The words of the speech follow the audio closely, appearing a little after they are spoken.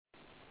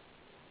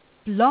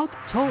Blog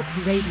Talk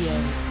Radio.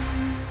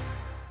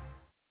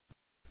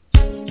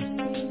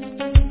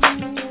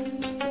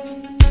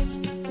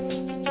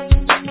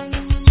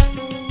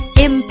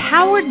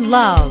 Empowered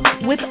Love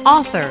with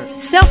author,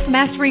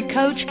 self-mastery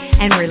coach,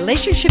 and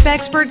relationship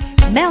expert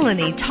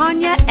Melanie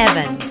Tanya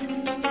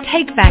Evans.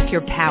 Take back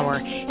your power,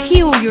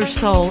 heal your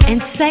soul,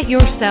 and set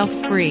yourself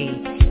free.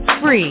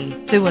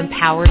 Free through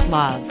Empowered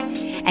Love.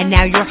 And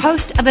now your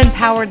host of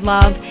Empowered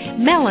Love,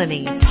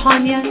 Melanie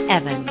Tanya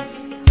Evans.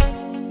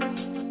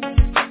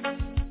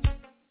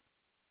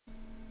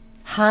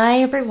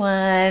 Hi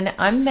everyone,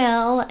 I'm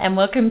Mel and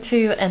welcome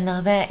to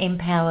another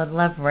Empowered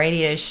Love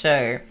radio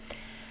show.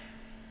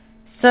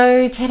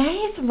 So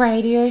today's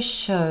radio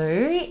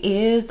show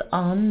is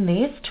on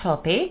this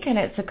topic, and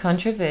it's a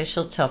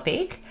controversial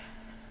topic.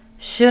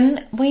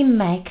 Shouldn't we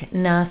make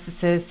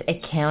narcissists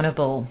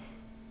accountable?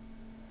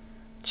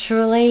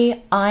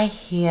 Truly, I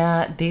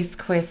hear this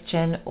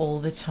question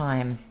all the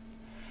time.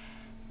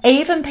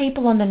 Even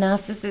people on the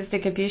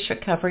Narcissistic Abuse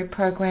Recovery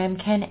Program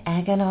can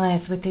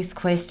agonize with this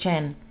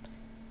question.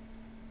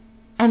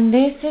 And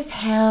this is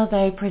how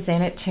they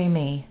present it to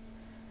me.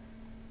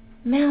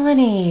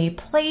 Melanie,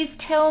 please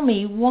tell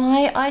me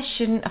why I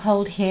shouldn't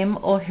hold him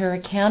or her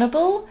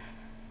accountable,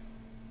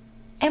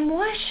 and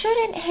why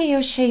shouldn't he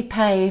or she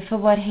pay for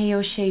what he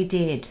or she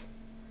did?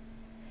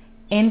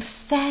 In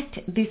fact,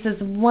 this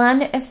is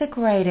one of the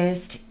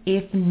greatest,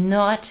 if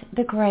not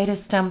the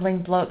greatest,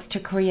 stumbling blocks to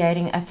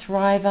creating a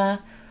thriver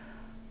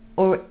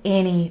or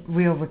any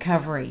real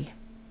recovery.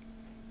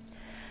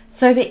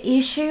 So the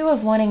issue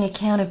of wanting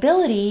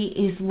accountability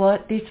is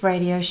what this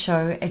radio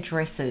show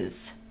addresses.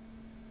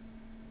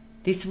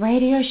 This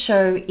radio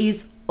show is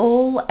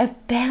all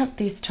about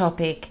this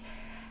topic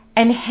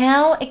and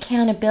how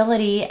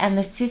accountability and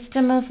the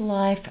system of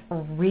life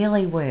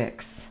really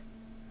works.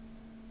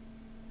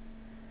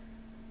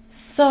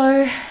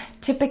 So,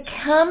 to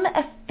become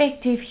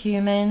effective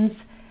humans,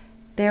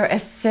 there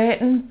are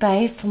certain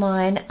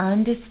baseline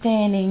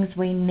understandings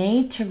we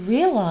need to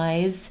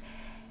realize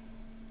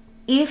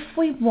if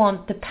we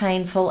want the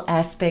painful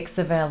aspects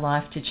of our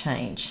life to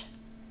change.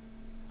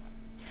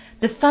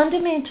 The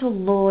fundamental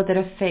law that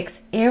affects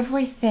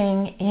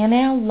everything in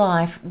our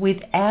life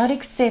without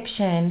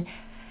exception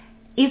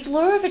is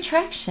law of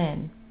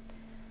attraction.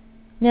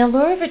 Now,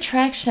 law of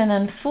attraction,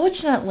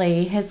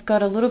 unfortunately, has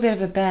got a little bit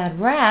of a bad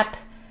rap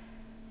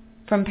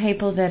from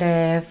people that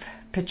have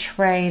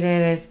portrayed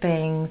it as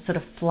being sort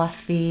of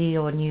fluffy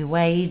or new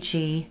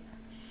agey.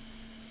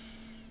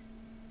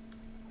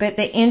 But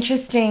the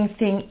interesting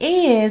thing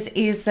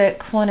is that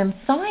quantum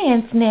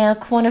science now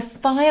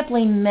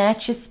quantifiably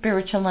matches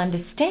spiritual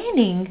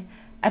understanding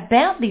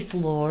about this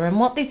law. And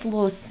what this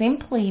law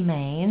simply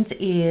means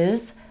is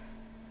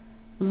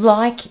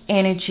like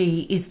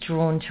energy is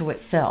drawn to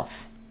itself.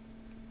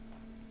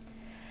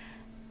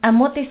 And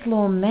what this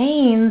law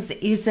means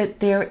is that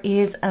there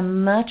is a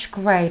much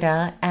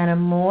greater and a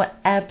more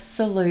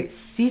absolute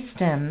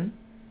system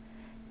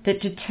that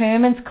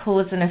determines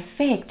cause and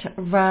effect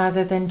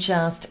rather than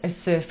just a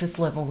surface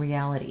level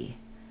reality.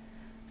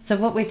 So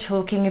what we're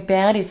talking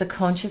about is a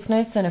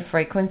consciousness and a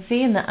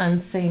frequency in the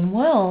unseen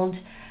world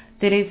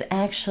that is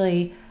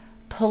actually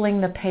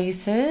pulling the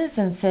pieces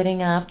and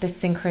setting up the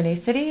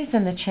synchronicities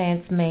and the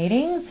chance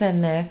meetings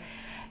and the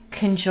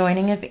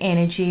conjoining of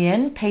energy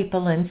and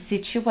people and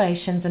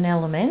situations and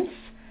elements,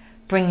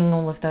 bringing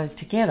all of those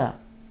together.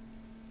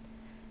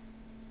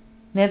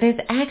 Now, there's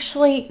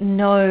actually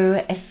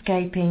no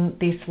escaping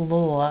this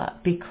law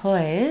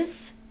because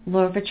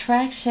law of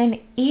attraction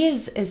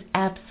is as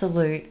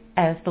absolute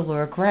as the law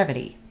of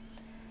gravity.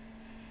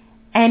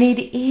 And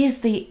it is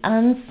the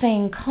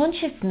unseen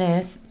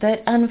consciousness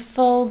that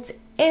unfolds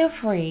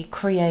every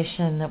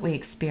creation that we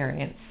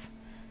experience.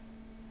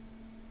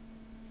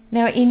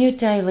 Now, in your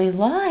daily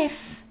life,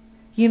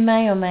 you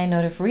may or may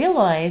not have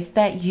realized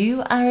that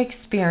you are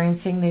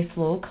experiencing this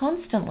law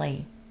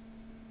constantly.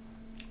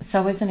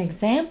 So as an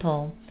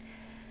example,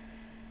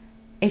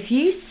 if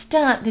you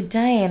start the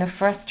day in a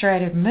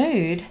frustrated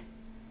mood,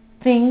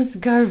 things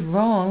go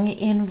wrong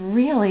in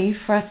really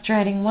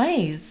frustrating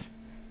ways.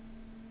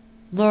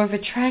 Law of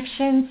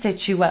attraction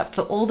sets you up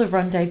for all the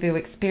rendezvous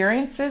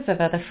experiences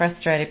of other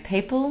frustrated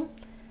people,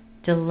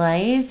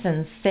 delays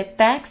and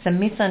setbacks and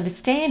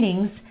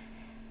misunderstandings,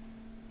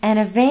 and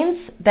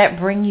events that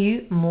bring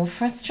you more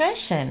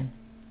frustration.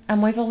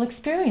 And we've all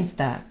experienced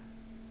that.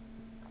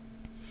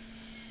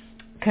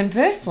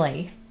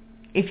 Conversely,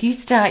 if you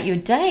start your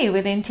day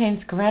with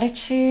intense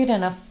gratitude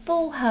and a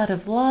full heart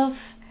of love,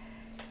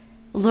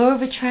 law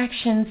of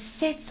attraction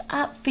sets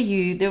up for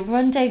you the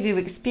rendezvous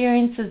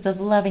experiences of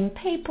loving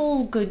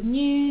people, good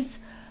news,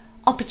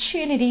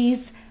 opportunities,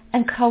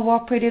 and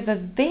cooperative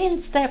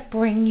events that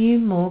bring you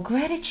more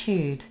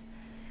gratitude.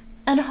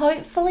 And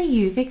hopefully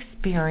you've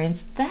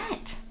experienced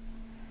that.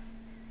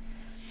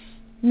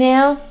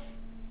 Now,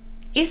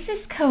 is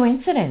this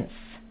coincidence?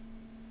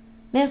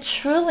 Now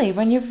truly,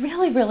 when you're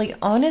really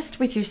honest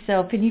with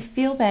yourself and you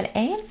feel that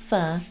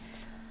answer,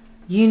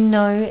 you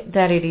know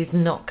that it is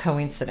not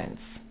coincidence.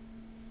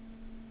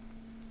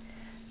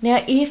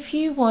 Now, if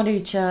you want to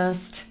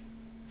just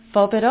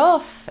fob it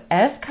off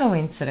as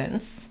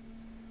coincidence,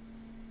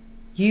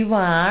 you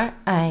are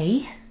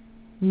A,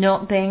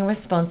 not being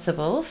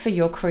responsible for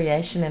your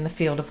creation in the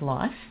field of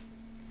life,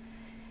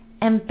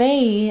 and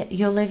B,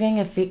 you're living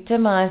a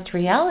victimized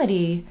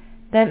reality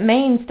that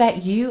means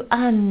that you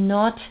are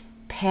not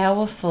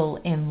powerful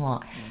in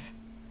life.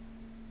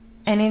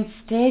 And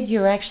instead,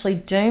 you're actually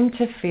doomed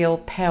to feel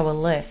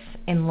powerless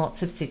in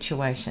lots of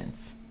situations.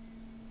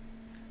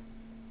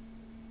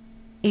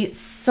 It's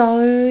so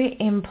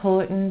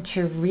important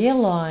to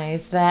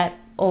realize that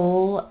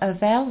all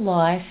of our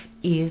life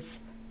is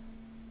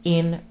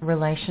in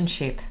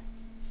relationship.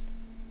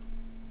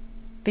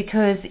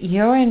 Because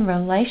you're in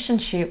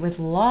relationship with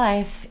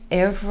life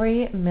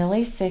every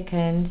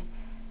millisecond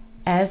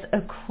as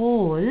a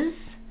cause,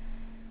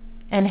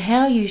 and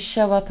how you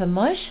show up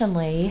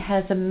emotionally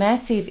has a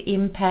massive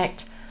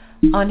impact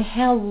on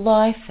how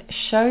life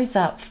shows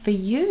up for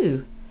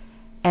you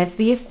as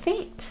the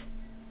effect.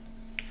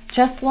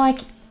 Just like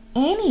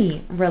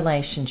any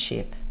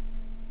relationship.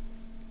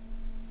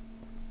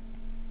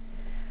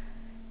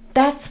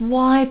 That's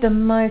why the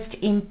most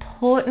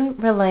important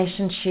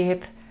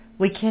relationship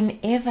we can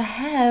ever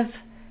have,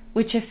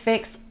 which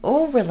affects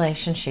all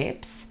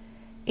relationships,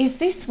 is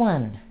this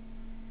one.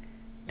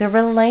 The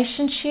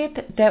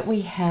relationship that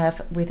we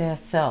have with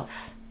ourselves.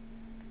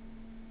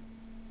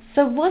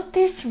 So what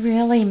this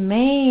really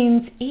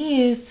means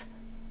is,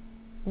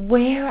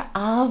 where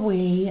are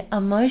we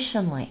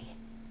emotionally?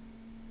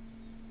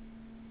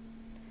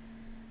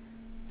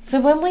 So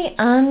when we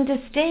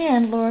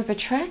understand law of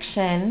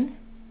attraction,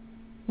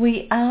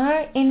 we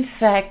are in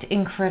fact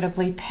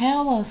incredibly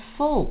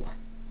powerful,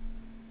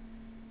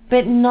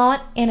 but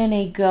not in an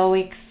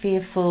egoic,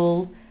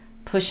 fearful,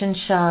 push and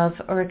shove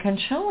or a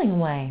controlling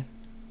way.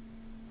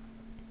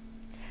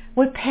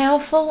 We're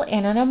powerful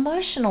in an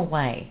emotional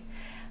way,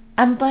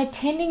 and by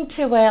tending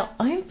to our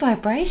own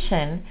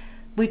vibration,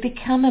 we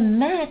become a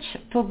match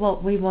for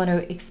what we want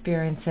to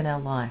experience in our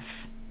life.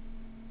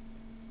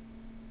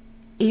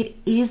 It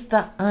is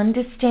the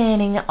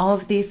understanding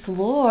of this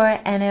law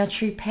and our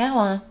true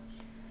power,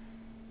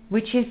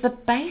 which is the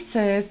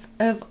basis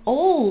of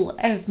all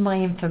of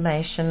my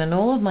information and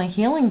all of my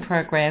healing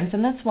programs,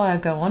 and that's why I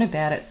go on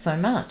about it so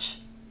much,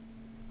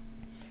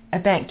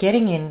 about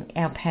getting in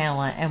our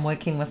power and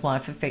working with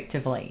life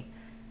effectively.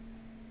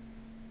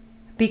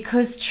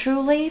 Because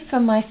truly for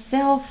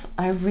myself,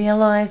 I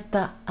realized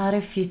the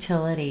utter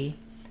futility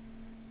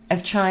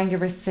of trying to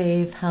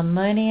receive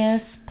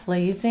harmonious,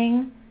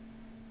 pleasing,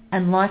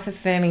 and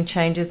life-affirming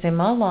changes in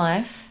my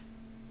life,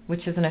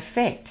 which is an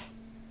effect,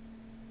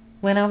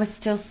 when I was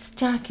still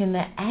stuck in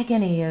the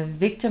agony of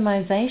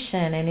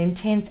victimization and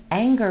intense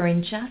anger,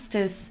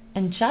 injustice,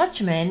 and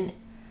judgment,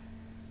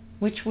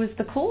 which was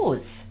the cause.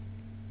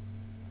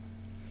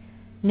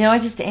 Now I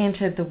just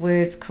entered the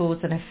words cause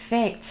and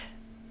effect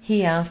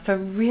here for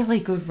really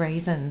good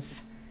reasons.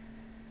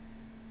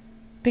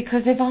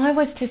 Because if I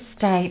was to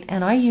state,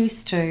 and I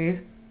used to,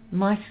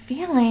 my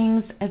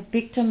feelings of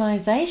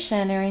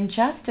victimization or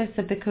injustice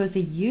are because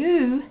of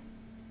you,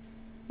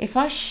 if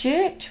I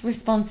shirked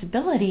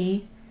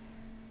responsibility,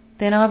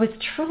 then I was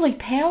truly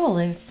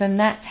powerless, and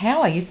that's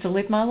how I used to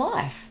live my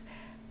life.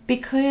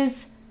 Because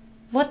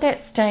what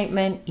that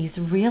statement is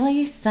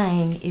really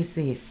saying is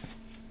this: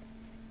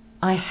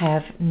 I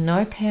have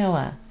no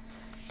power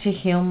to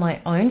heal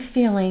my own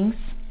feelings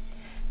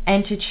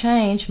and to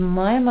change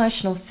my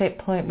emotional set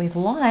point with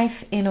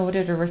life in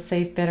order to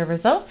receive better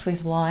results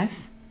with life.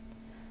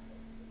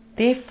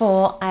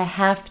 Therefore, I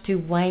have to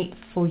wait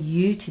for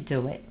you to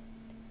do it.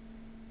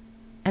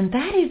 And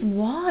that is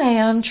why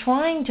I'm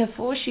trying to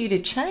force you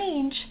to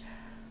change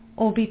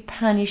or be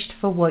punished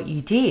for what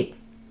you did.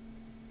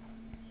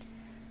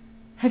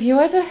 Have you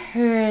ever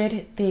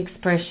heard the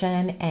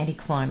expression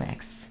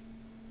anticlimax?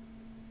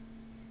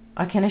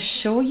 I can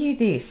assure you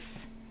this: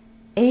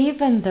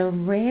 even the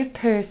rare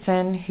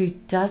person who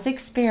does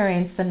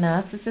experience the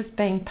narcissist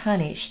being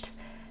punished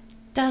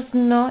does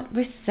not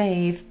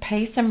receive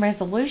peace and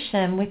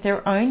resolution with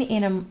their own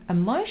inner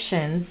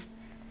emotions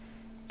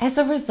as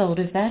a result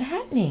of that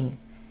happening,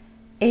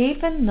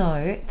 even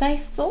though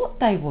they thought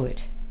they would.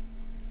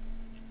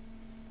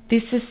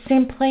 This is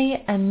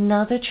simply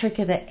another trick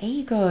of the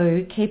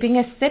ego, keeping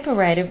us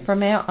separated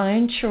from our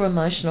own true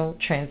emotional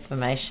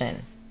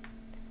transformation.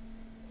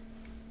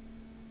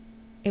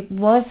 It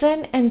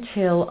wasn't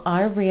until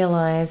I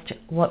realized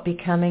what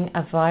becoming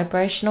a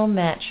vibrational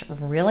match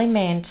really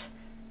meant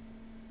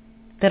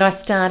that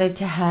I started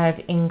to have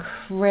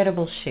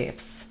incredible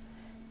shifts.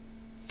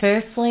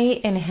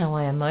 Firstly, in how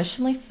I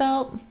emotionally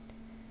felt,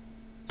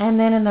 and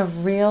then in the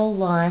real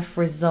life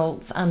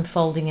results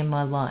unfolding in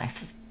my life.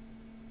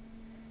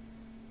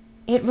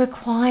 It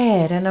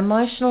required an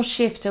emotional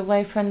shift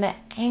away from the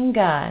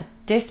anger,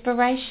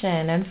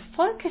 desperation, and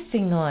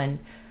focusing on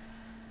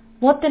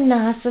what the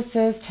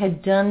narcissist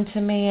had done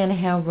to me and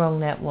how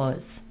wrong that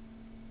was.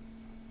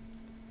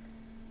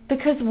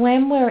 Because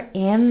when we're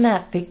in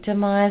that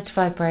victimized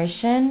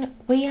vibration,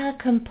 we are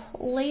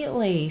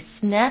completely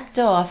snapped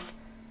off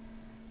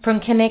from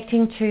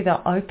connecting to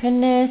the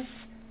openness,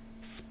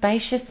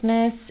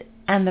 spaciousness,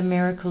 and the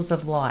miracles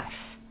of life,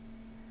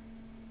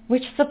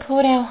 which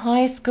support our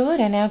highest good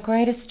and our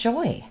greatest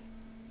joy.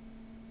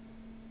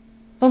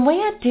 When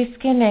we are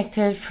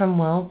disconnected from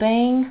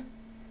well-being,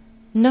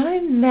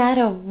 no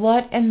matter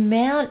what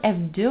amount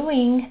of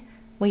doing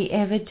we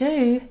ever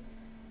do,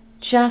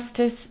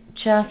 justice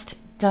just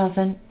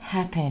doesn't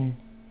happen.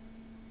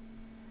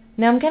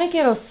 Now I'm going to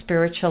get all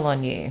spiritual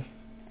on you,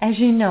 as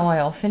you know I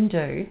often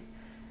do,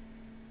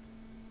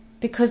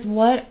 because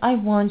what I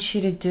want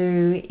you to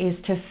do is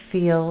to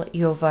feel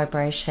your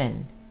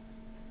vibration,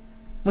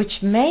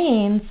 which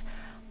means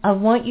I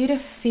want you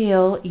to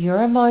feel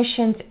your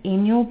emotions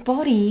in your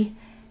body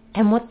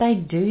and what they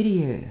do to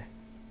you.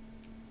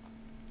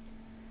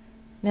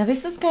 Now this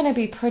is going to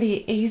be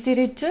pretty easy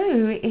to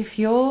do if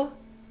you're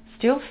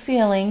still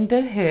feeling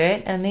the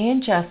hurt and the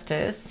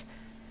injustice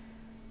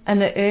and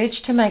the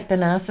urge to make the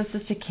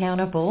narcissist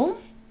accountable,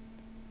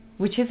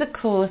 which is of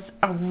course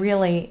a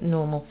really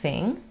normal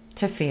thing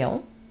to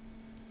feel.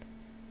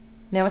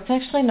 Now it's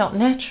actually not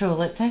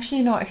natural, it's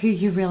actually not who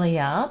you really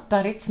are,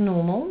 but it's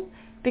normal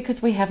because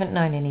we haven't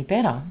known any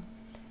better.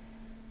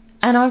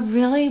 And I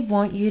really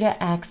want you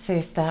to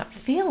access that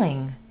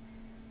feeling.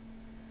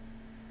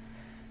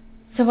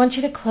 So I want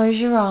you to close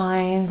your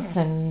eyes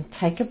and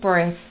take a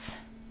breath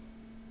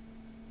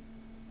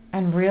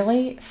and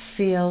really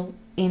feel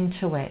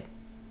into it.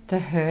 The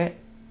hurt,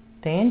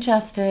 the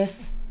injustice,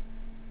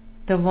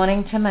 the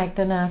wanting to make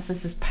the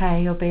narcissist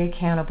pay or be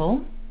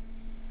accountable.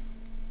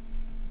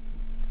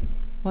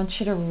 I want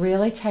you to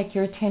really take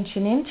your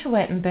attention into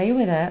it and be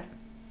with it.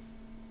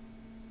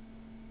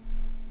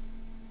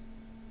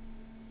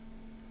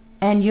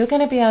 And you're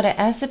going to be able to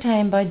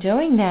ascertain by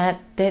doing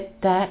that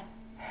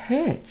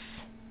hurts.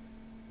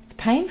 It's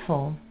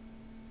painful.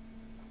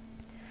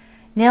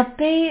 Now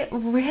be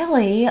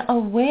really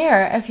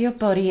aware of your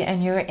body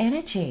and your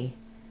energy.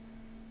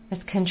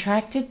 It's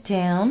contracted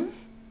down.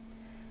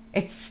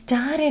 It's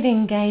started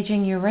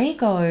engaging your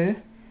ego.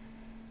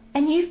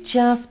 And you've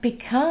just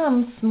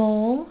become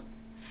small,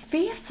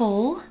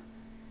 fearful.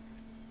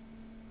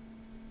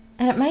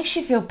 And it makes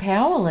you feel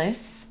powerless.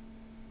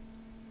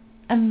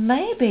 And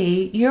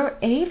maybe you're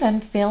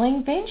even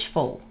feeling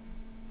vengeful.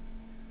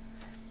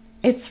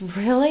 It's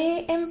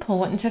really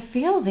important to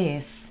feel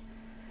this,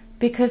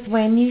 because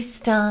when you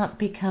start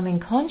becoming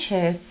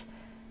conscious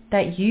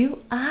that you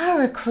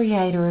are a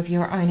creator of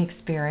your own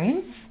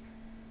experience,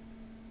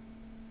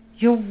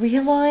 you'll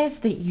realize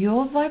that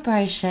your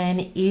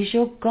vibration is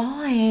your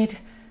guide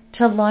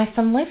to life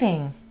and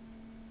living.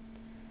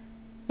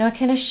 Now I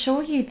can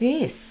assure you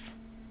this,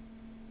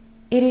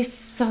 it is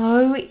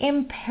so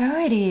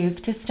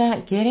imperative to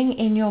start getting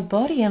in your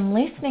body and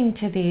listening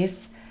to this,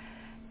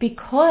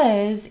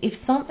 because if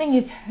something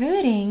is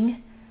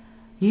hurting,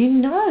 you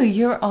know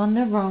you're on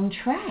the wrong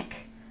track.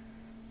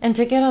 And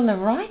to get on the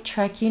right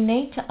track, you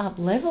need to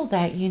up-level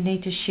that. You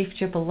need to shift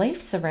your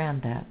beliefs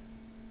around that.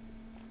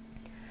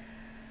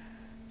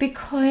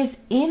 Because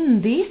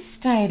in this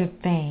state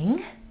of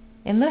being,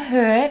 in the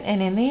hurt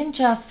and in the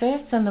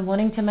injustice and the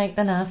wanting to make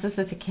the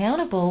narcissist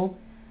accountable,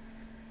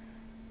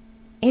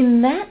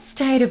 in that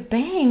state of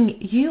being,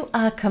 you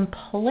are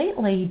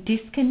completely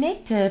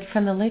disconnected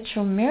from the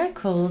literal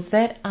miracles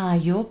that are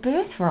your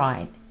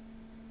birthright.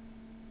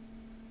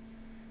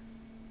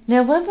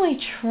 Now, when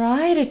we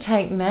try to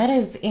take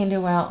matters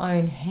into our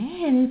own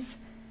hands,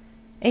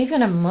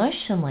 even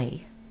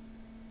emotionally,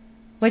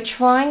 we're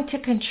trying to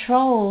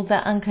control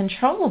the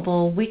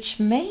uncontrollable, which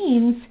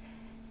means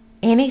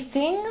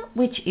anything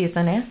which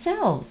isn't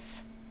ourselves.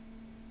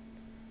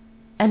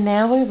 And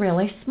now we're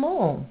really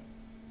small.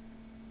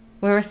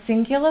 We're a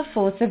singular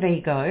force of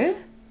ego,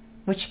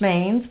 which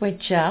means we're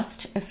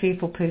just a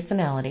fearful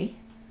personality,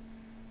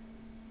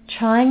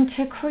 trying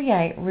to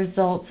create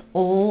results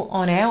all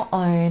on our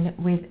own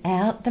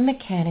without the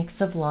mechanics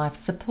of life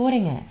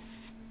supporting us.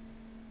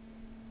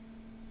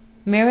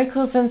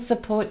 Miracles and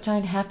support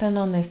don't happen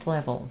on this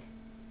level.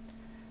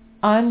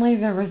 Only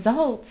the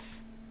results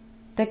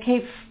that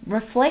keep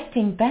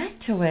reflecting back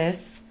to us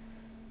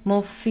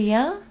more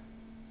fear,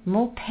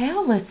 more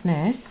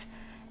powerlessness,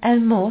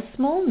 and more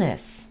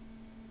smallness.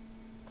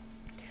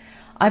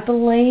 I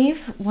believe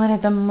one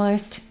of the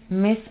most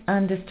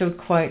misunderstood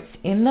quotes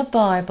in the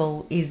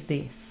Bible is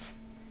this: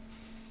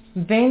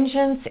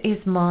 "Vengeance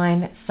is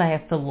mine,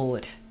 saith the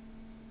Lord."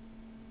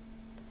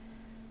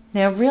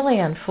 Now really,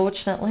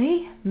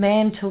 unfortunately,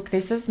 man took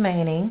this as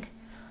meaning,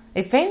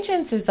 if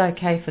vengeance is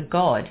okay for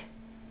God,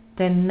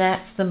 then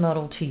that's the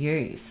model to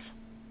use.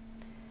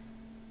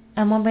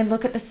 And when we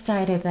look at the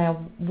state of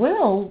our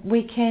world,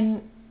 we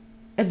can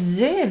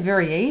observe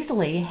very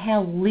easily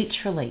how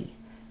literally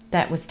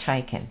that was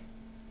taken.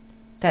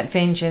 That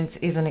vengeance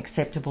is an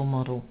acceptable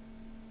model.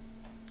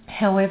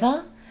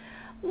 However,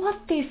 what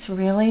this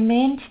really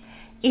meant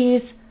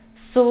is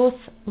source,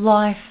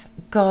 life,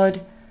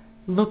 God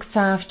looks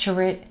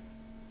after it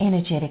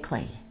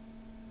energetically.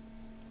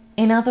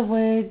 In other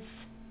words,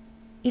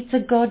 it's a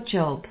God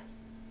job,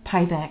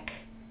 payback.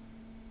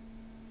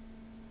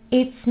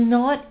 It's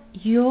not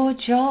your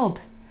job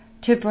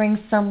to bring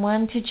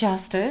someone to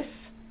justice,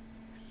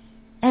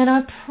 And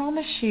I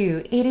promise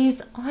you, it is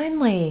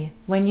only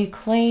when you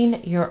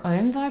clean your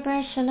own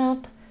vibration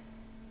up,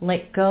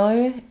 let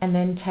go, and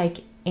then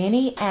take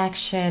any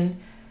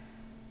action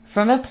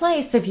from a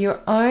place of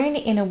your own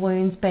inner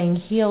wounds being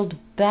healed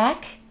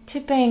back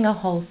to being a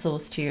whole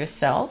source to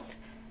yourself,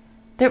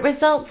 that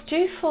results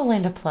do fall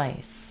into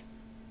place.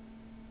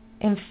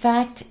 In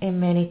fact, in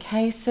many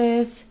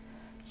cases,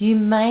 you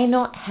may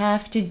not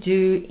have to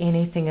do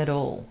anything at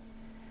all.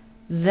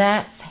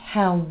 That's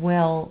how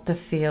well the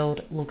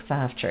field looks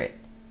after it.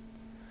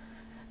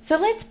 So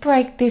let's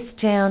break this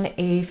down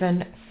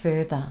even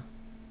further.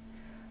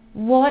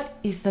 What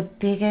is the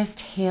biggest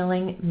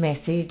healing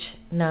message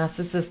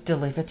narcissists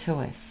deliver to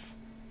us?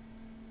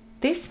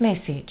 This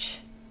message: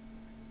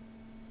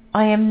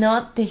 I am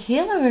not the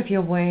healer of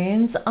your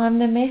wounds, I'm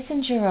the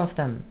messenger of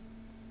them.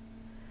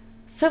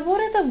 So what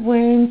are the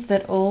wounds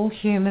that all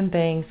human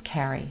beings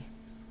carry?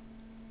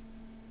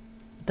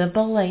 The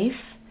belief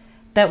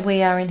that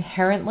we are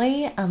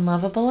inherently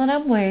unlovable and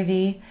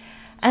unworthy,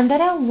 and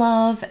that our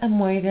love and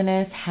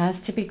worthiness has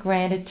to be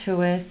granted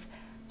to us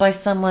by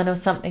someone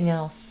or something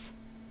else,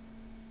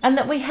 and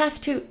that we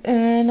have to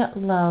earn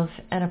love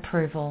and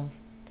approval.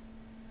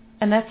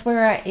 And that's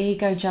where our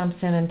ego jumps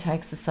in and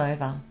takes us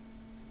over.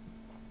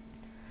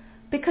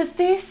 Because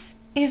this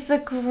is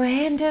the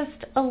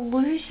grandest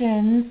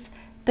illusions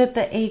that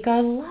the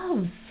ego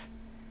loves.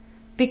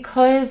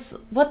 Because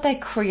what they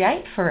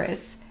create for us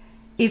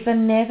is a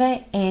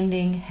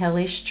never-ending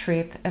hellish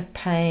trip of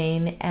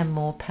pain and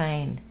more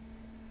pain.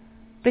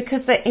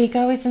 Because the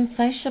ego is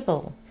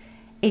insatiable.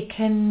 It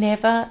can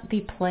never be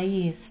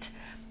pleased.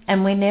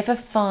 And we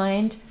never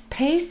find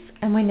peace,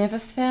 and we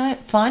never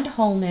find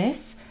wholeness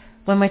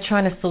when we're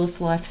trying to source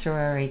life through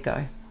our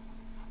ego.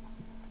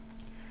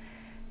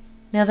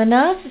 Now, the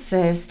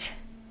narcissist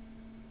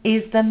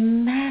is the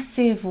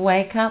massive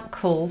wake-up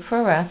call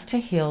for us to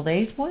heal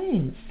these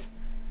wounds,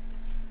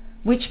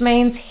 which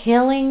means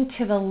healing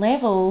to the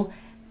level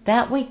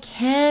that we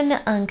can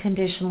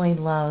unconditionally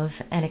love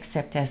and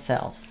accept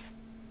ourselves.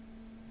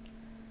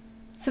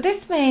 So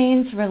this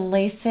means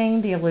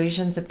releasing the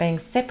illusions of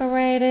being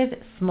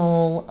separated,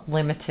 small,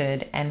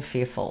 limited, and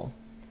fearful.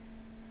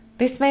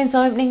 This means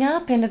opening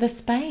up into the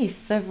space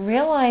of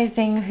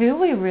realizing who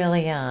we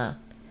really are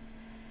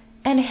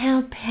and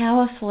how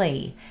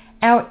powerfully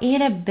our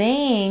inner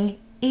being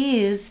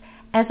is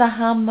as a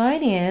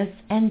harmonious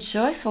and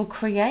joyful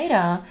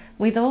creator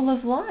with all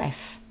of life.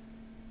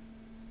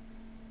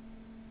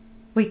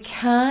 We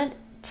can't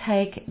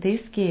take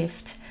this gift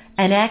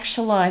and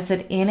actualize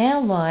it in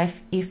our life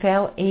if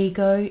our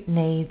ego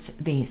needs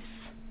this.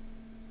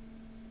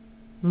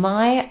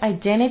 My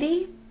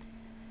identity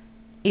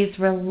is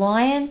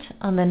reliant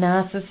on the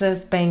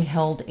narcissist being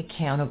held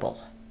accountable.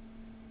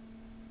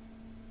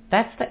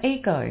 That's the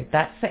ego.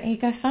 That's the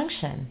ego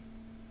function.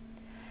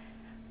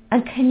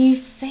 And can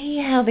you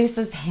see how this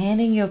is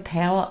handing your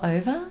power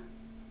over?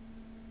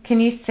 Can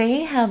you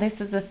see how this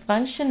is a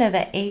function of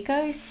the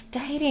ego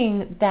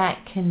stating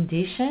that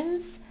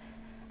conditions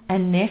are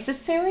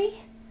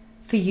necessary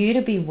for you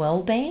to be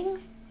well-being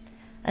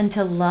and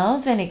to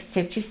love and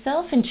accept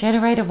yourself and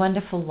generate a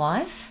wonderful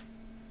life?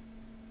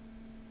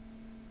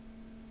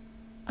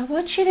 I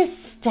want you to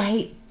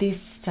state this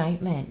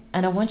statement,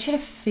 and I want you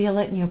to feel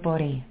it in your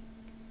body.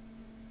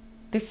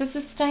 This is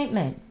a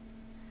statement.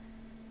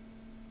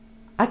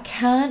 I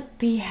can't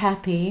be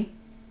happy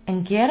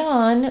and get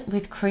on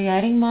with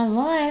creating my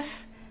life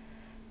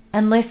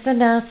unless the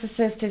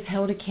narcissist is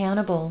held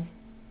accountable.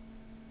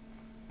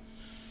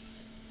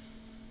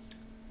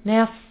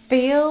 Now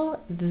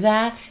feel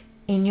that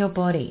in your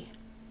body.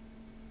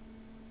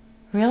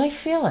 Really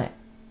feel it.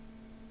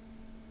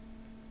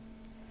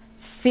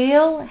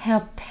 Feel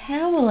how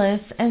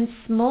powerless and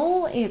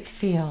small it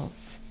feels.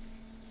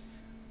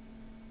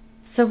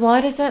 So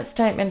why does that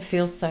statement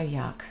feel so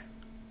yuck?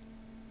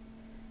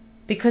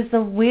 Because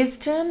the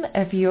wisdom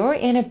of your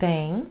inner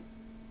being,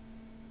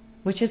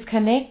 which is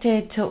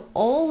connected to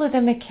all of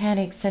the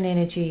mechanics and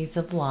energies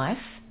of life,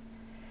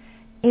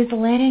 is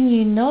letting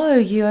you know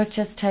you have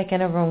just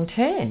taken a wrong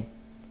turn.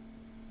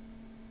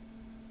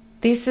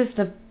 This is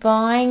the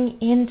buying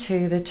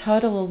into the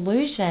total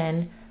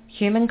illusion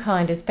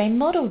humankind has been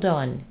modelled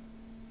on.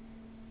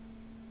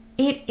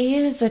 It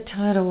is a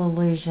total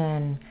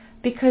illusion,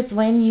 because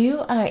when you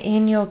are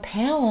in your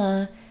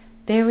power,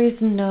 there is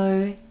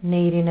no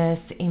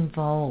neediness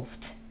involved.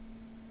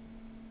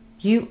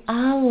 You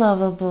are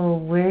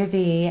lovable,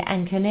 worthy,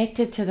 and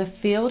connected to the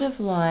field of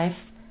life,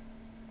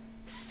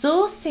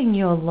 sourcing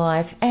your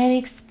life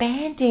and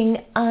expanding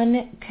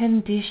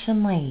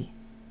unconditionally.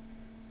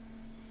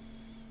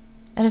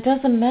 And it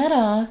doesn't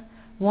matter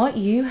what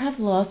you have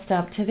lost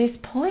up to this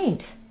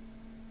point.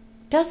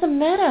 It doesn't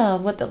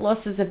matter what the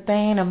losses have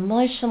been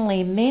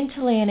emotionally,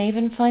 mentally, and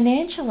even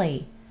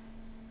financially.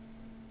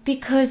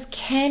 Because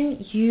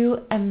can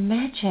you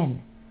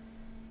imagine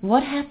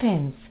what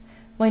happens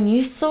when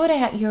you sort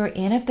out your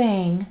inner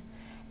being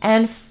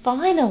and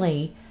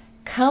finally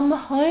come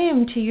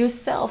home to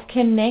yourself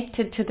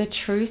connected to the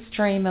true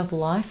stream of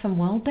life and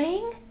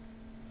well-being?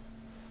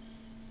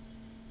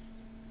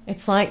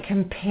 It's like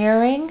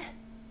comparing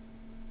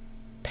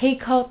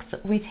peacocks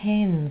with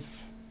hens.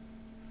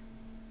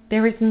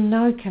 There is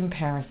no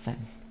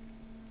comparison.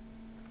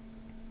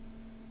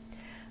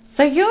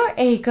 So your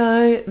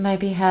ego may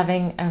be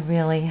having a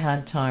really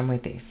hard time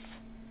with this.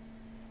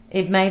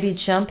 It may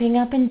be jumping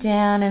up and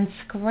down and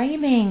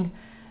screaming,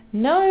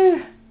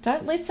 "No,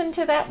 don't listen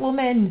to that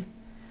woman.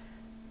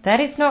 That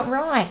is not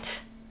right.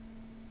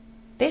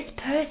 This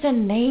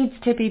person needs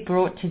to be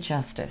brought to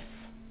justice."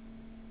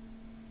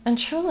 And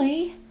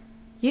truly,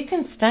 you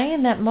can stay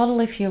in that model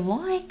if you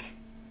like.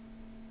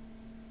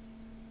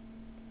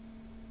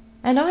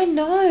 And I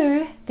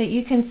know that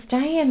you can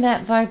stay in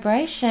that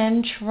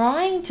vibration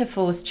trying to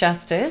force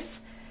justice,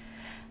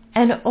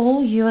 and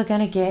all you are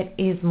going to get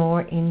is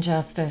more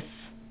injustice.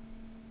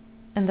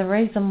 And the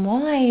reason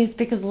why is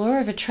because law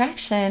of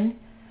attraction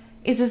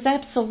is as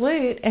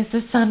absolute as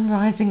the sun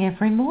rising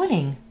every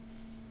morning.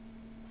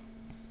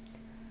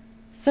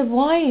 So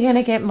why are you going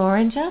to get more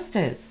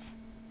injustice?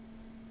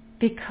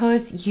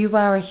 Because you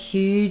are a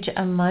huge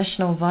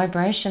emotional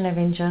vibration of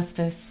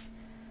injustice.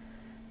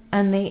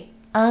 And the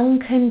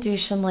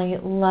unconditionally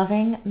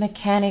loving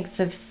mechanics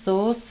of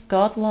Source,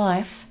 God,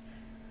 life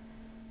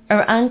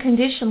are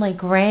unconditionally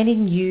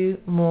granting you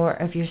more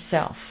of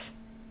yourself.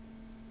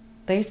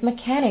 These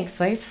mechanics,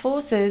 these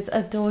forces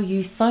adore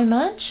you so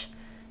much,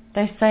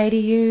 they say to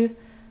you,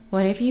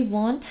 whatever you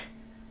want,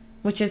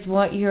 which is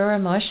what you're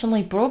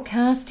emotionally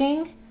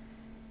broadcasting,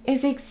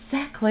 is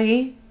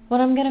exactly what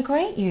I'm going to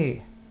grant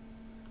you.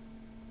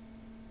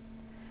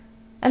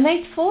 And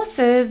these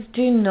forces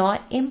do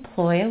not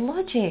employ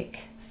logic,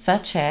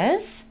 such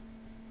as,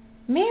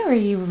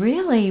 Mary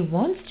really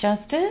wants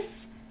justice,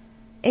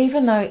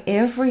 even though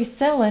every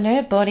cell in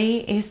her body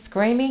is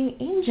screaming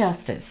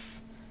injustice.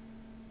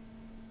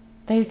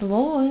 These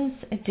laws,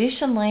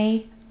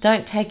 additionally,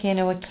 don't take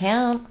into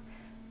account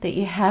that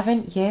you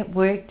haven't yet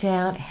worked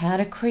out how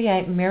to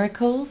create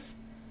miracles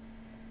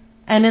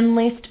and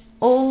enlist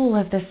all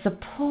of the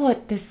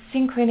support, the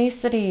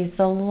synchronicities,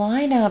 the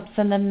lineups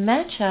and the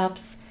matchups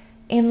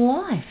in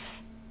life.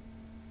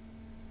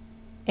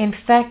 In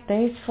fact,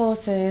 these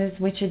forces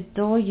which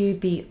adore you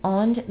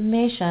beyond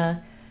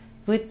measure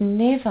would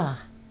never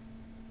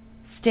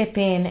step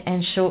in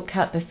and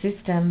shortcut the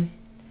system,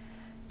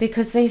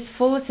 because these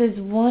forces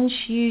want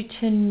you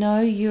to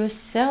know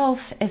yourself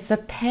as the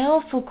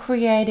powerful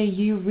creator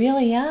you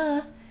really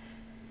are,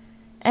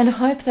 and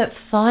hope that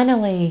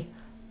finally,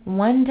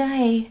 one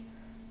day,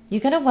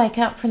 you're going to wake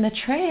up from the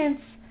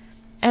trance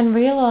and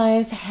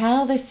realize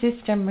how the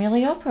system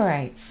really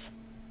operates.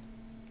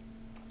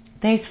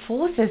 These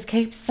forces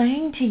keep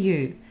saying to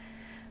you,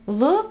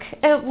 look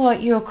at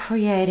what you're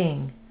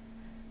creating.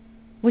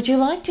 Would you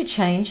like to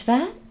change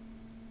that?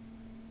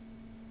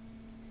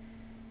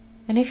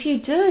 And if you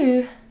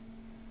do,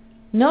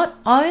 not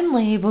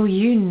only will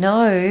you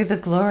know the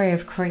glory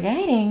of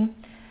creating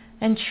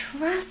and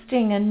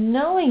trusting and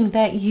knowing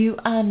that you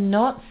are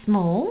not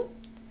small,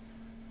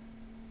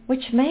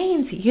 which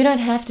means you don't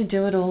have to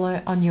do it all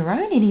on your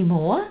own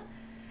anymore,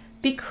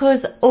 because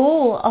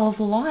all of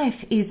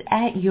life is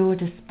at your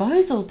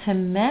disposal to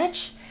match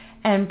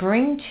and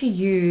bring to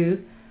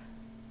you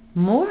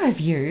more of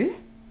you.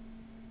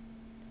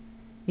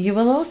 You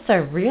will also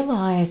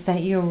realize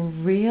that your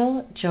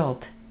real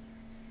job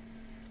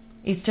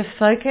is to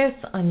focus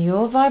on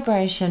your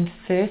vibration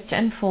first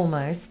and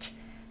foremost,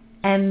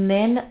 and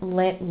then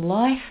let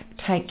life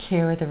take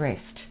care of the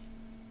rest.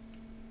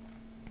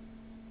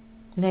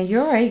 Now,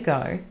 your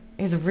ego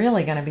is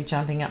really going to be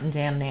jumping up and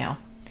down now,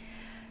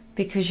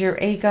 because your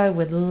ego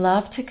would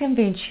love to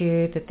convince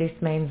you that this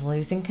means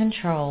losing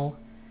control,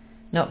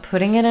 not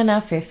putting in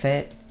enough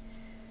effort,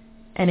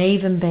 and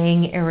even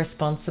being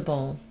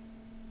irresponsible.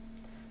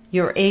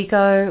 Your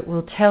ego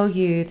will tell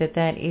you that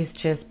that is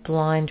just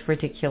blind,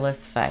 ridiculous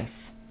faith.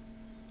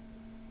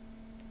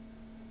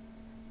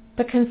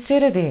 But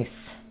consider this.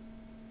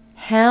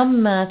 How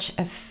much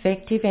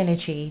effective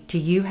energy do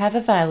you have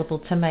available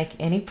to make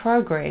any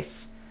progress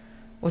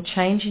or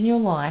change in your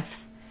life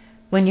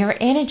when your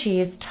energy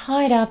is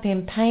tied up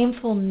in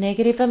painful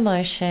negative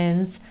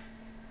emotions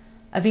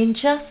of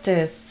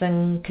injustice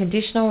and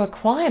conditional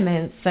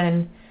requirements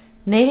and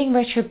needing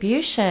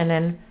retribution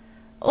and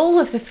all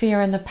of the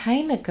fear and the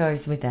pain that goes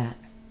with that?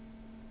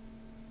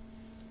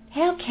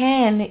 How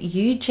can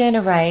you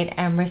generate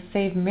and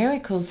receive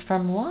miracles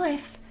from life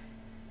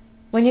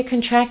when you're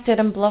contracted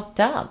and blocked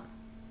up?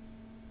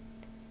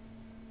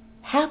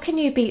 How can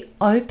you be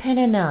open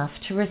enough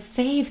to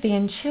receive the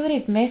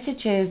intuitive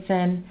messages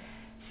and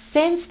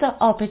sense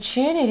the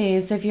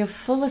opportunities of your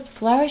fullest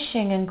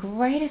flourishing and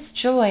greatest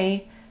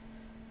joy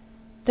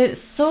that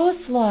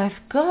Source Life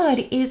God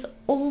is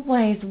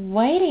always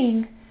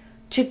waiting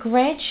to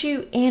grant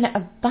you in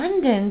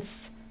abundance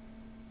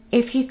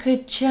if you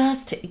could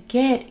just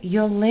get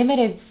your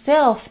limited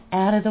self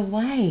out of the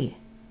way?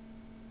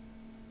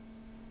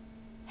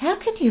 How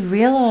can you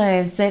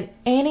realize that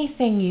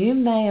anything you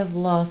may have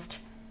lost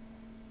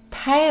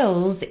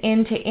pales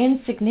into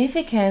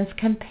insignificance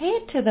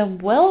compared to the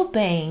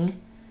well-being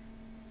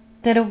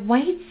that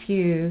awaits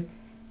you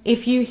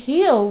If you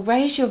heal,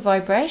 raise your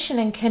vibration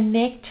and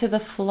connect to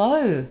the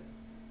flow.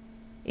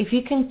 If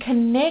you can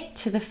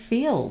connect to the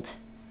field.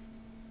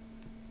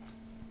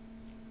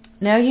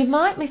 Now, you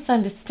might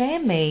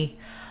misunderstand me.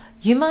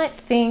 You might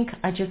think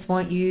I just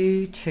want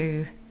you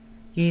to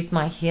use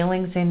my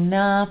healings in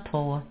NAP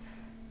or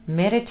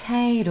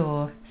meditate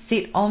or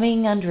sit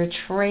omming under a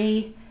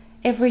tree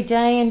every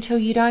day until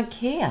you don't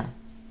care.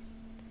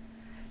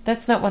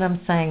 That's not what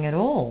I'm saying at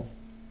all.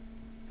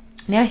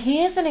 Now,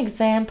 here's an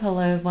example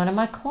of one of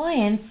my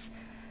clients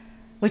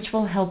which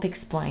will help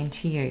explain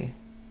to you.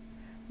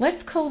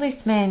 Let's call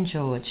this man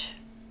George.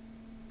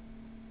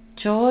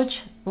 George,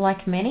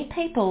 like many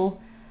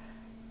people,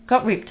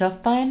 got ripped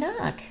off by a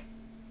narc.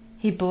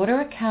 He bought her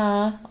a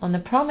car on the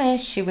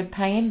promise she would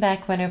pay him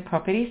back when her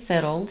property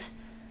settled,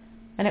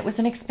 and it was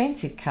an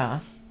expensive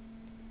car.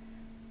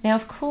 Now,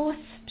 of course,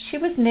 she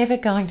was never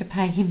going to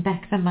pay him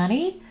back the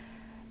money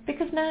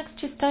because narcs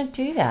just don't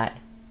do that.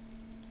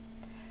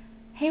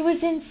 He was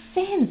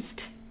incensed,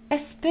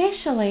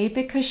 especially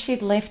because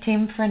she'd left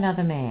him for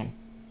another man.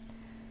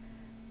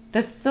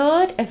 The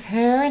thought of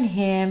her and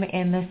him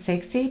in the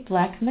sexy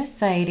black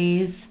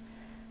Mercedes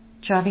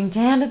driving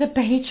down to the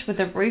beach with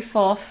the roof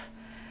off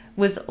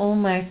was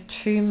almost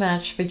too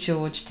much for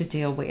George to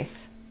deal with.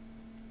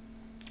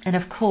 And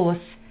of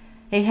course,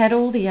 he had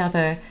all the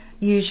other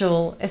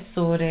usual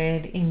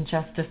assorted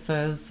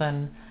injustices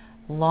and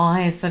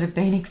lies that have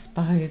been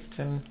exposed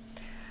and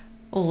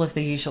all of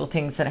the usual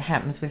things that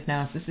happens with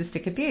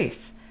narcissistic abuse.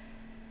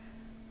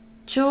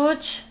 George,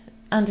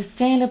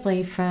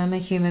 understandably from a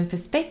human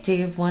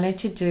perspective, wanted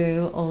to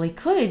do all he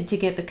could to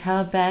get the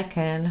car back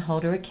and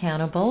hold her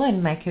accountable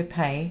and make her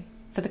pay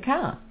for the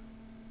car.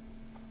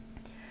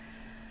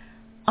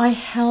 I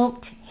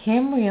helped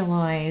him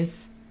realize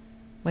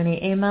when he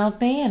emailed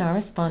me and I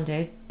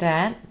responded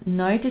that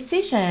no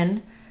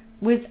decision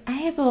was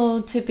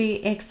able to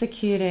be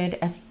executed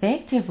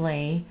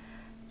effectively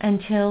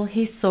until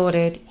he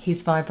sorted his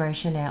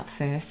vibration out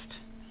first.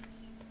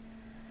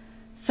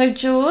 So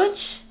George,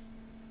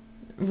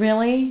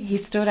 really, he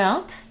stood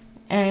up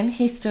and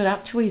he stood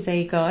up to his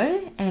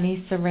ego and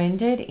he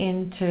surrendered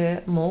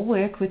into more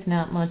work with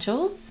NAP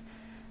modules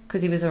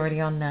because he was already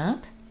on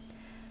NAP,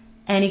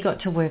 and he got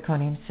to work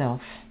on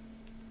himself.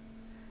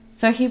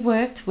 So he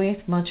worked with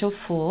Module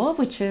 4,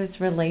 which is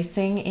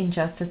releasing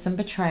injustice and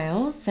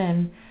betrayals,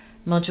 and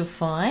Module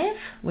 5,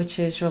 which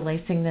is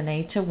releasing the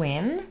need to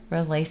win,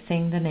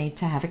 releasing the need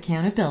to have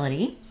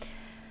accountability.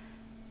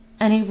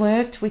 And he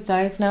worked with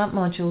those NAP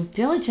modules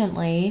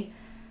diligently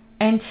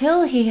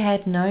until he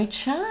had no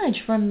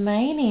charge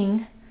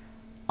remaining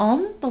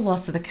on the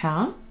loss of the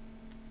car.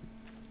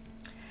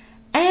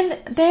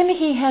 And then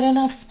he had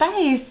enough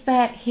space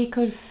that he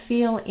could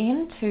feel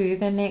into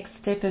the next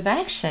step of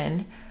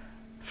action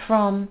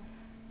from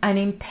an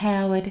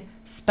empowered,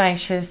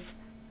 spacious,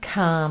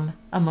 calm,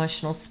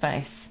 emotional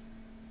space.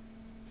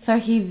 So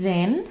he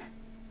then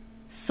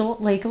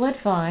sought legal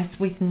advice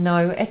with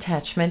no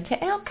attachment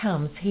to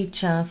outcomes. He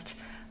just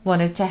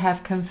wanted to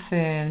have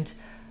confirmed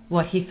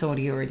what he thought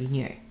he already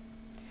knew.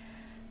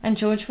 And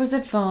George was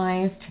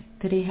advised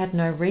that he had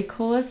no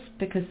recourse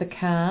because the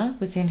car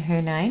was in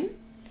her name.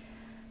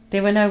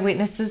 There were no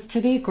witnesses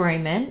to the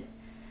agreement,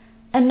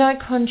 and no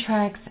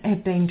contracts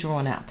had been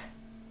drawn up.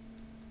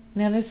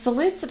 Now, the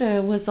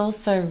solicitor was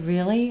also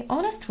really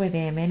honest with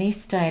him, and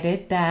he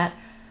stated that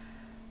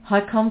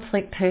high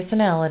conflict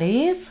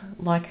personalities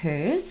like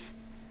hers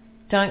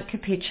don't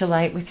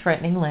capitulate with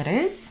threatening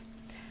letters,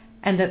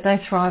 and that they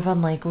thrive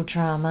on legal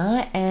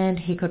drama, and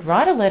he could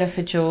write a letter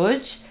for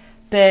George,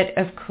 but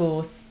of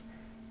course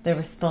the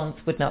response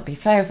would not be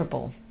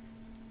favourable.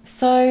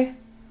 So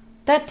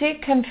that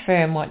did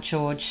confirm what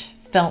George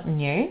felt and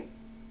knew,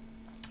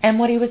 and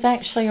what he was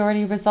actually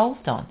already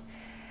resolved on.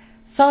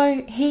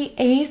 So he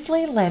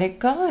easily let it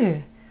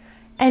go,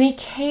 and he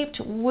kept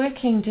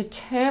working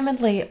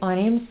determinedly on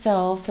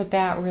himself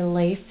about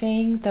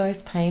releasing those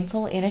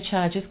painful inner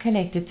charges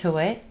connected to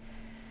it.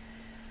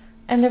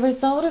 And the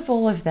result of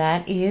all of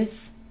that is,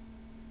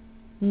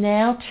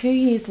 now 2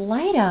 years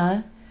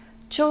later,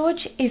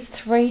 George is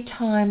 3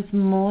 times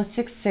more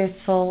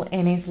successful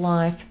in his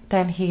life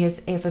than he has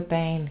ever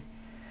been.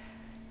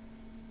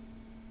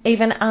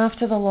 Even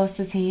after the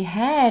losses he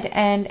had,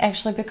 and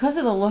actually because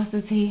of the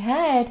losses he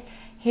had,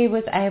 he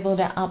was able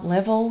to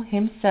up-level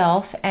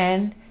himself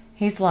and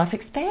his life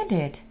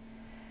expanded.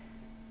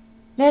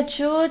 Now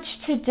George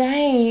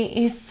today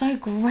is so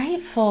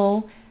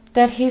grateful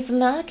that his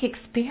narc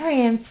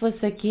experience was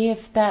the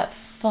gift that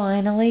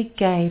finally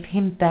gave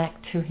him back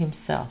to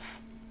himself.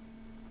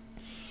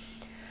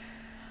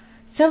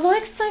 So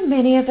like so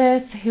many of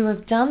us who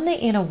have done the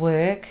inner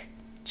work,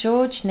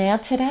 George now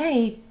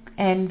today,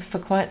 and for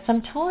quite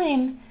some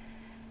time,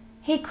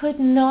 he could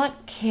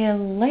not care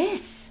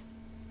less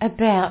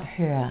about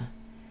her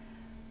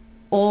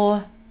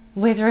or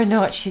whether or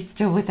not she's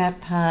still with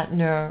that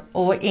partner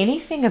or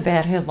anything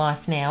about her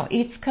life now.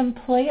 It's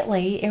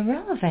completely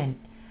irrelevant.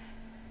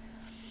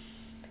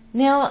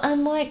 Now,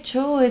 unlike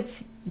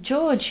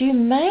George, you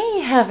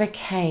may have a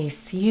case,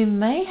 you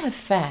may have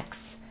facts,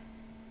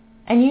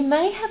 And you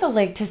may have a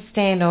leg to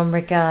stand on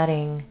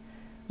regarding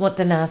what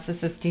the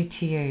narcissist did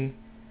to you.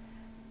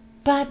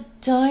 But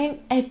don't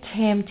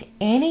attempt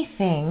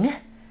anything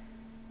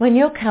when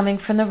you're coming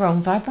from the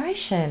wrong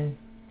vibration.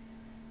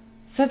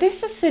 So this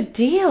is the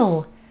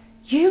deal.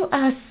 You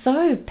are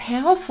so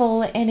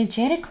powerful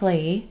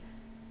energetically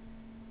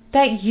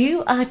that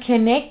you are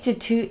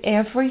connected to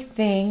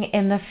everything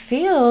in the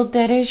field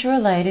that is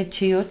related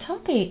to your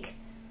topic.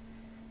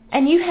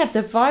 And you have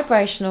the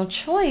vibrational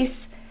choice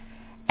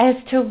as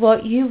to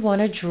what you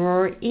want to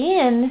draw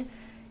in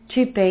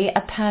to be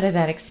a part of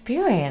that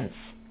experience.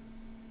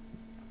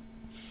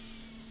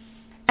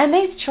 And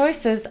these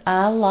choices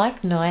are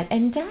like night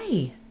and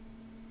day.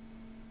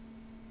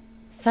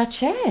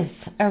 Such as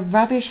a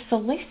rubbish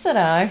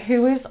solicitor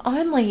who is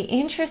only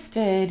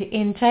interested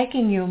in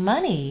taking your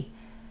money.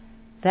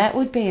 That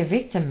would be a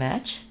victim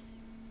match.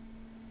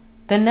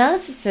 The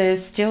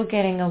narcissist still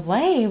getting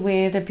away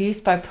with abuse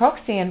by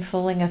proxy and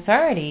fooling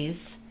authorities.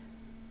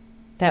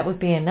 That would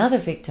be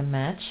another victim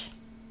match.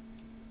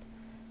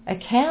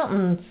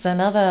 Accountants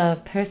and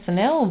other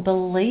personnel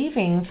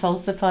believing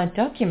falsified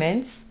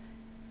documents.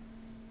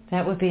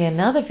 That would be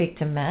another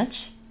victim match.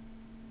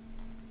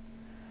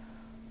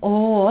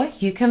 Or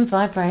you can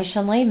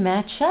vibrationally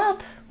match up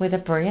with a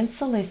brilliant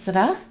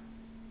solicitor,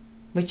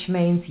 which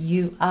means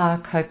you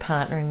are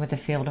co-partnering with the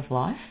field of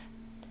life.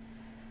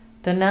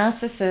 The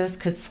narcissist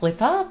could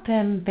slip up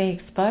and be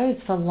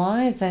exposed for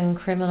lies and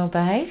criminal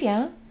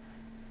behaviour.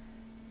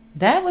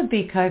 That would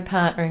be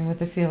co-partnering with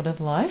the field of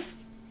life.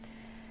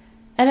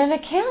 And an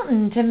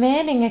accountant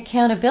demanding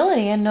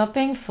accountability and not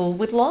being fooled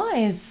with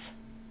lies.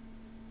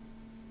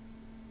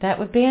 That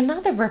would be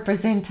another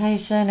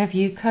representation of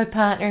you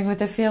co-partnering with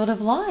the field of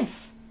life.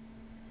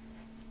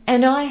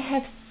 And I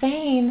have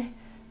seen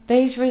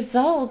these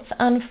results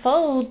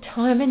unfold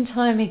time and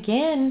time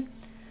again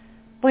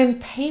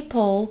when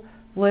people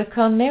work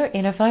on their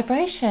inner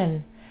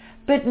vibration,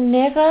 but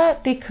never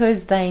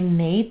because they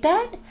need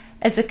that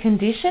as a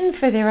condition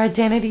for their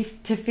identity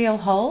to feel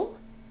whole.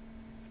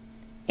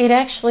 It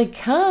actually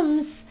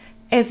comes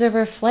as a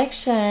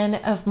reflection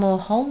of more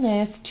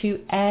wholeness to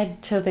add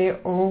to their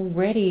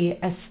already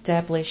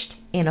established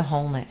inner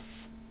wholeness.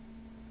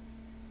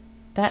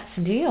 That's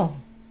the deal.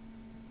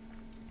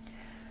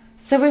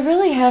 So we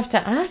really have to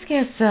ask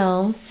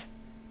ourselves,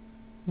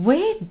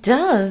 where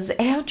does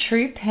our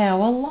true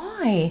power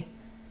lie?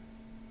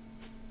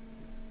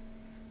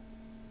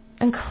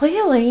 And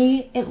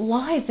clearly it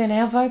lies in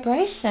our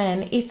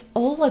vibration. It's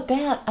all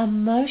about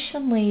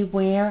emotionally,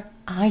 where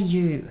are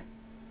you?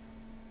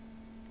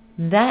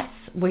 That's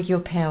where your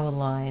power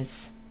lies.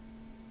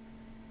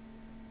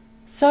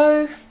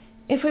 So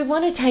if we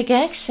want to take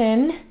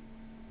action,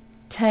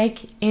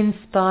 take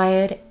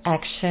inspired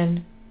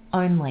action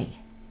only.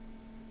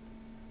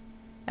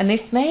 And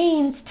this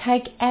means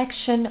take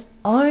action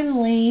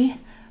only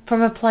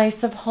from a place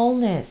of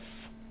wholeness.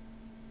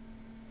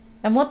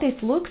 And what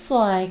this looks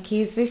like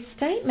is this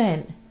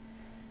statement: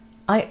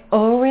 I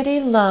already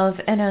love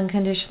and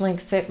unconditionally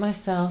accept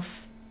myself.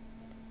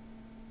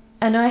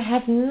 And I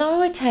have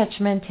no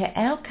attachment to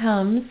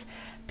outcomes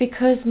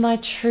because my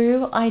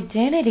true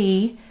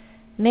identity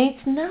needs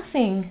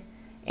nothing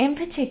in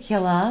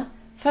particular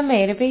for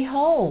me to be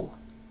whole.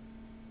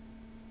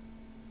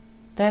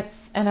 That's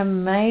an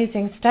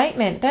amazing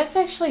statement. That's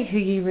actually who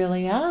you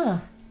really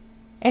are.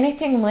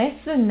 Anything less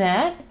than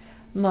that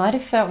might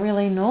have felt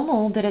really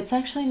normal, but it's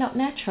actually not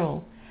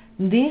natural.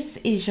 This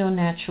is your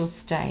natural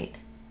state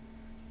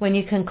when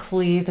you can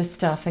clear the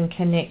stuff and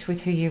connect with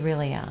who you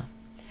really are.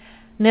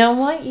 Now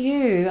I'm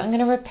going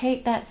to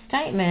repeat that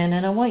statement,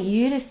 and I want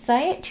you to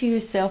say it to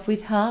yourself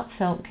with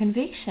heartfelt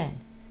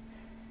conviction.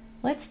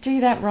 Let's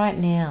do that right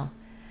now.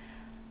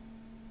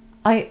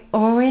 I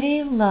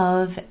already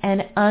love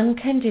and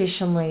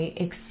unconditionally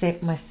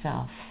accept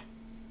myself.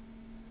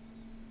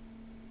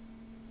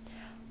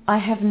 I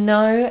have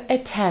no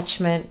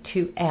attachment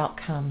to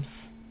outcomes.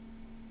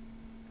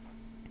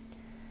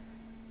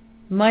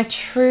 My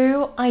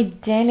true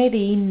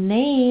identity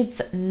needs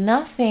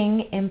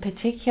nothing in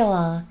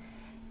particular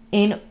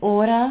in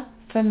order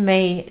for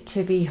me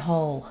to be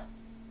whole.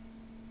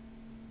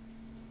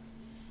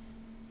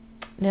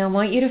 Now I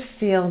want you to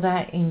feel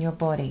that in your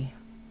body.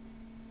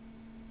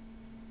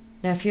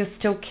 Now if you're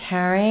still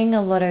carrying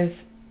a lot of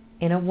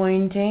inner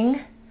wounding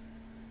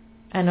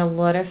and a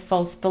lot of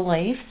false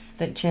beliefs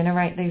that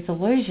generate these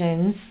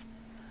illusions,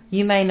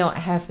 you may not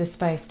have the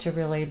space to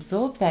really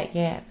absorb that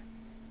yet.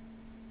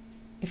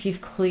 If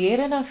you've cleared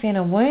enough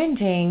inner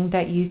wounding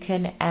that you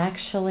can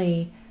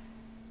actually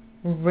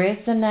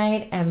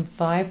resonate and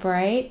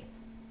vibrate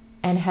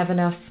and have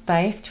enough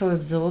space to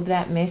absorb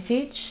that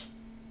message,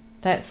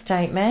 that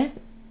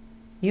statement,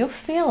 you'll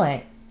feel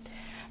it.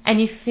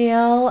 And you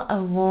feel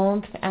a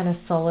warmth and a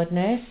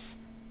solidness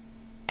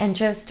and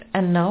just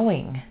a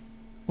knowing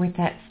with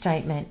that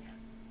statement.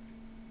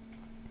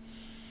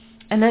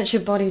 And that's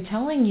your body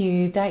telling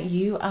you that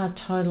you are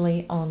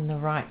totally on the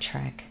right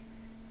track.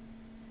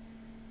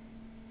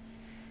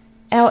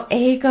 Our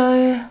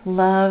ego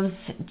loves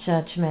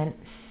judgment.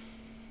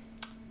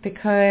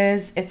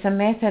 because it's a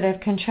method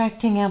of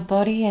contracting our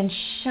body and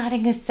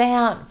shutting us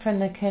out from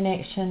the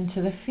connection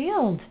to the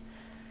field.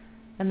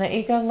 And the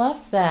ego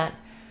loves that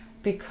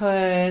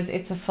because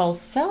it's a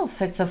false self,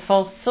 it's a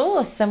false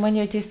source. And when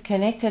you're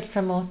disconnected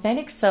from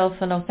authentic self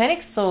and authentic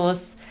source,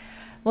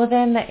 well,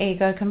 then the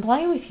ego can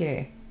play with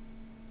you.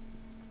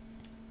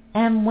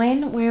 And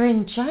when we're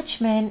in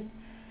judgment,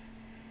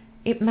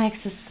 it makes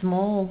us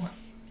small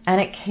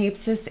and it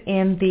keeps us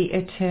in the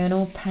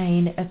eternal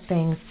pain of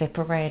being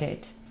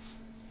separated.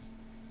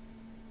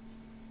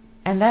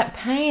 And that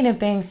pain of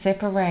being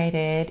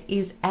separated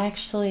is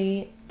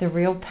actually the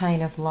real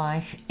pain of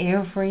life.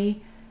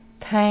 Every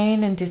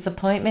pain and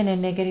disappointment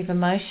and negative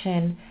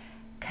emotion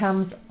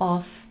comes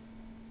off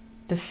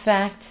the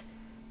fact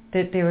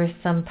that there is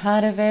some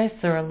part of us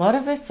or a lot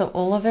of us or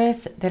all of us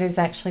that is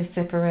actually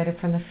separated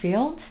from the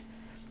field,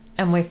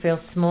 and we feel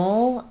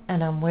small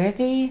and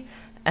unworthy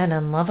and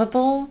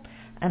unlovable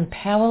and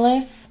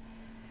powerless.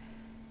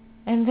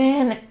 And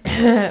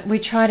then we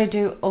try to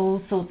do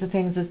all sorts of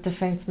things as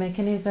defense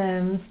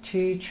mechanisms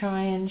to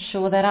try and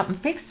shore that up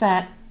and fix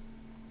that,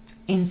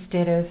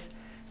 instead of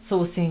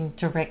sourcing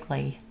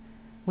directly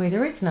where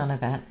there is none of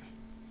that.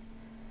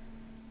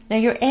 Now,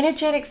 your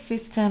energetic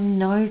system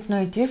knows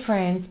no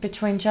difference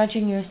between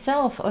judging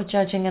yourself or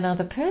judging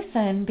another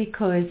person,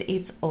 because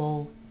it's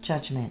all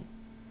judgment.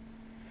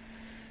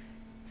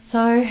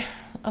 So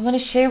I want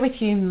to share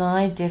with you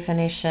my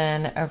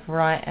definition of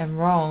right and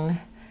wrong,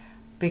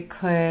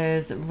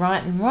 because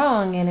right and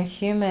wrong in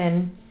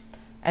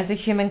as a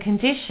human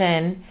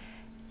condition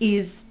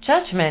is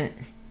judgment.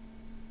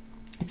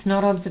 It's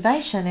not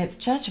observation,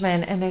 it's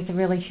judgment. And there's a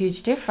really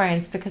huge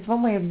difference, because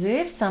when we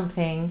observe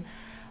something,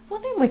 well,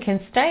 then we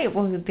can state,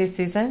 well, this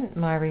isn't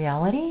my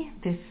reality.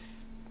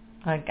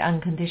 I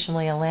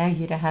unconditionally allow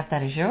you to have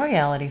that as your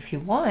reality if you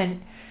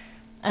want.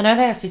 And I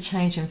don't have to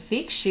change and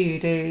fix you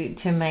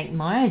to make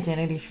my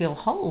identity feel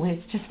whole.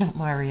 It's just not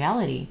my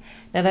reality.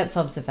 Now, that's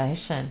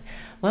observation.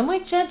 When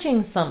we're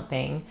judging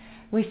something,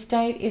 we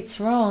state it's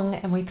wrong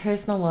and we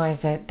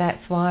personalize it.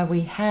 That's why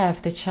we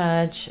have the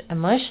charge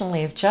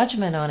emotionally of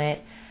judgment on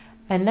it.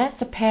 And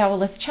that's a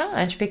powerless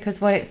charge, because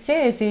what it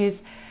says is,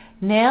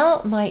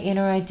 now my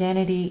inner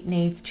identity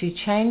needs to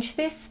change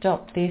this,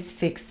 stop this,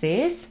 fix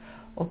this,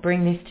 or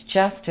bring this to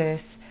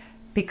justice,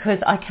 because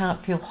I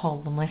can't feel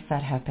whole unless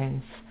that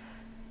happens.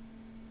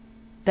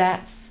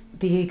 That's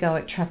the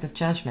egoic trap of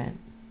judgment.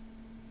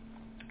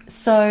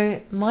 So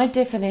my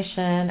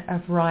definition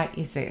of right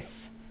is this.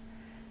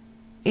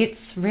 It's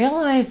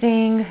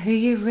realizing who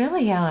you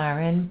really are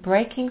and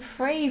breaking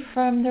free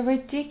from the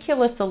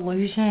ridiculous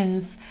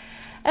illusions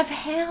of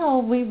how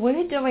we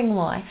were doing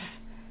life,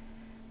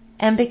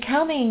 and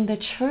becoming the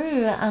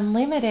true,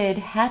 unlimited,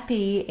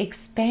 happy,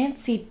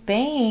 expansive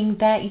being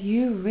that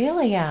you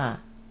really are.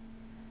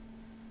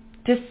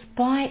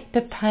 Despite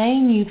the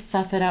pain you've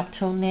suffered up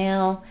till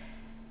now,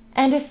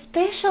 and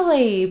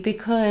especially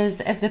because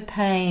of the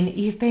pain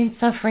you've been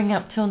suffering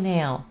up till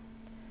now.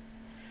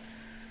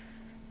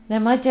 Now,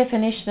 my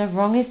definition of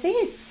wrong is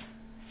this: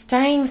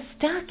 staying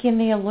stuck in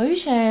the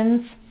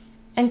illusions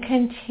and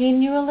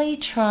continually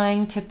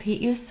trying to pit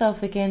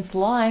yourself against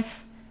life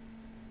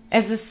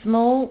as a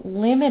small,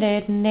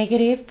 limited,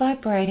 negative,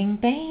 vibrating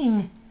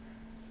being.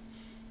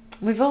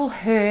 We've all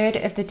heard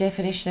of the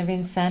definition of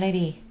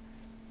insanity,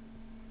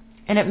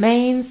 and it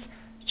means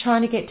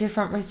trying to get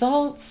different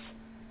results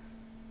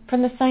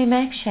from the same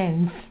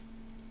actions.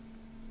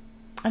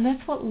 And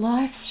that's what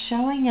life's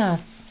showing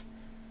us.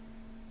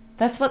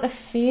 That's what the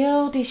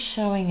field is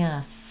showing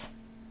us,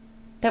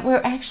 that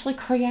we're actually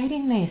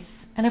creating this.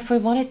 And if we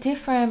want it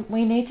different,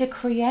 we need to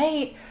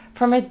create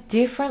from a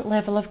different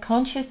level of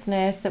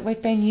consciousness that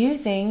we've been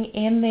using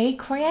in the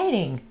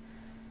creating.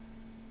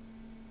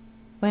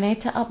 We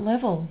need to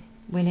up-level.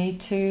 We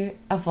need to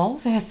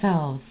evolve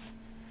ourselves.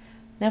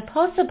 Now,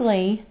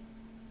 possibly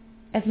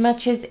as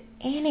much as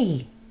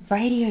any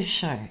radio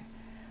show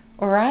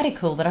or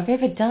article that I've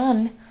ever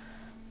done,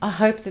 I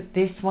hope that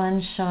this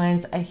one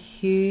shines a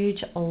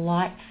huge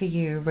light for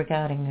you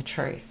regarding the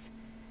truth.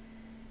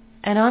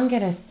 And I'm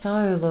going to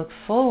so look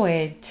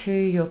forward to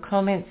your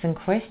comments and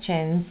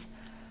questions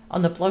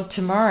on the blog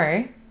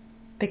tomorrow,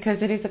 because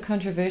it is a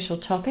controversial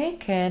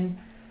topic and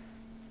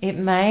it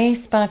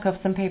may spark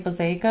off some people's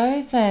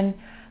egos. And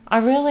I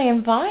really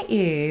invite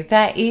you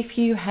that if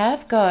you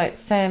have got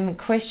some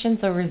questions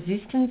or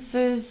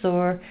resistances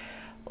or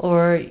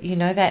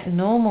that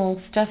normal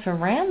stuff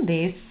around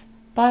this,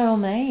 by all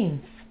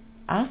means,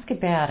 ask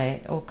about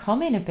it or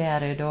comment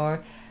about it,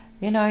 or,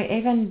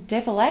 even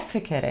devil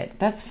advocate it.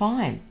 That's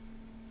fine.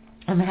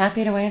 I'm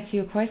happy to answer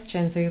your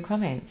questions or your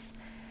comments.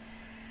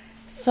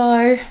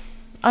 So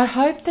I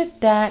hope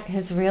that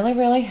has really,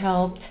 really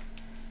helped.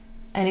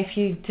 And if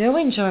you do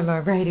enjoy my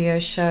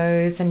radio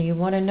shows and you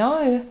want to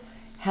know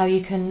how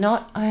you can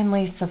not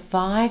only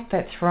survive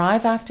but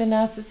thrive after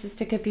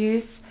narcissistic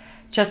abuse,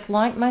 just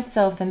like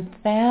myself and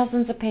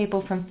thousands of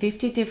people from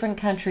 50 different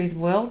countries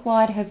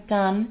worldwide have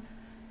done,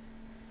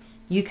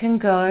 you can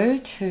go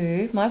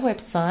to my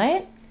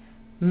website,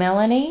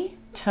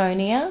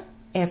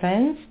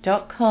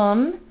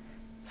 melanietoniaevans.com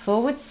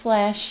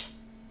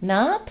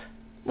www.narp,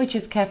 which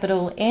is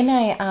capital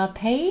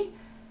NARP,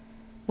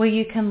 where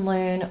you can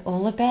learn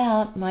all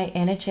about my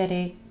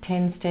energetic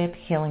 10-step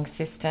healing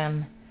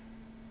system.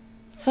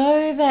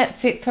 So that's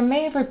it from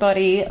me,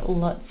 everybody.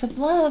 Lots of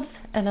love,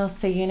 and I'll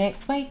see you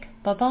next week.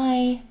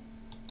 Bye-bye.